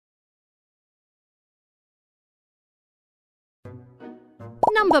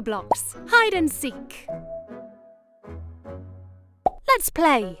Numberblocks, hide and seek. Let's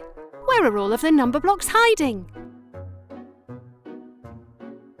play. Where are all of the Numberblocks hiding?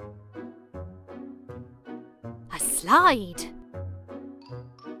 A slide.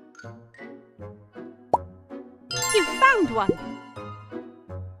 You found one.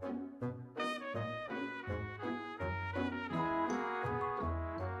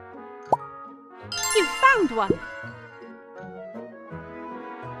 You found one.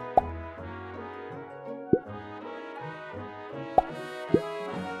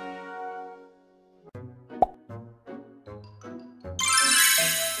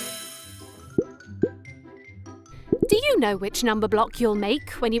 Do you know which number block you'll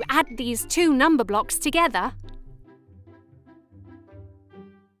make when you add these two number blocks together?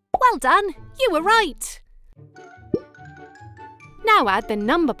 Well done, you were right. Now add the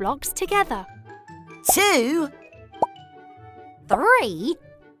number blocks together. 2, 3.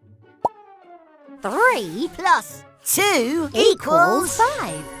 3 plus 2 equals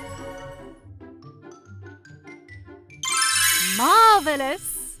 5.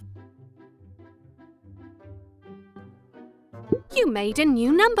 Marvellous! You made a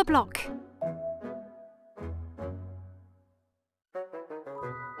new number block.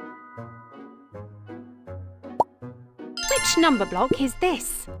 Which number block is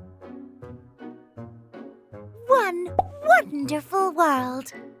this? One wonderful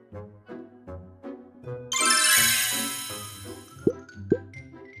world.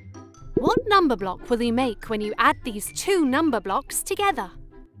 What number block will you make when you add these two number blocks together?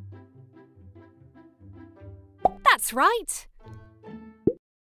 That's right!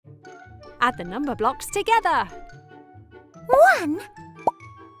 Add the number blocks together. 1.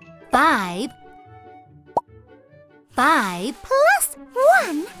 5. 5 plus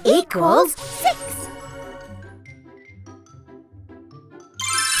 1 equals 6.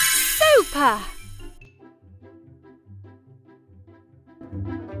 Super!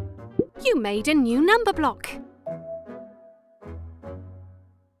 You made a new number block.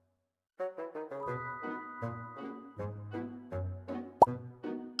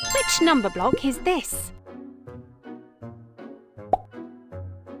 Which number block is this?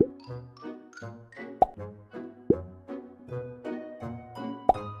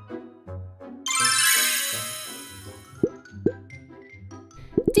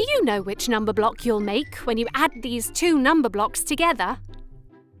 Do you know which number block you'll make when you add these two number blocks together?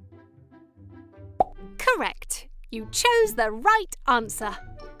 Correct! You chose the right answer.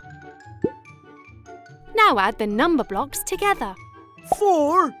 Now add the number blocks together.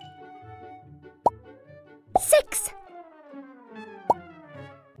 4. 6.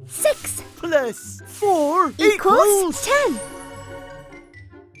 6 plus 4 equals 10.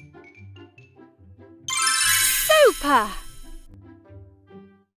 Super!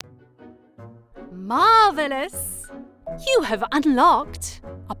 Marvellous! You have unlocked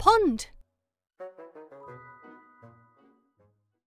a pond.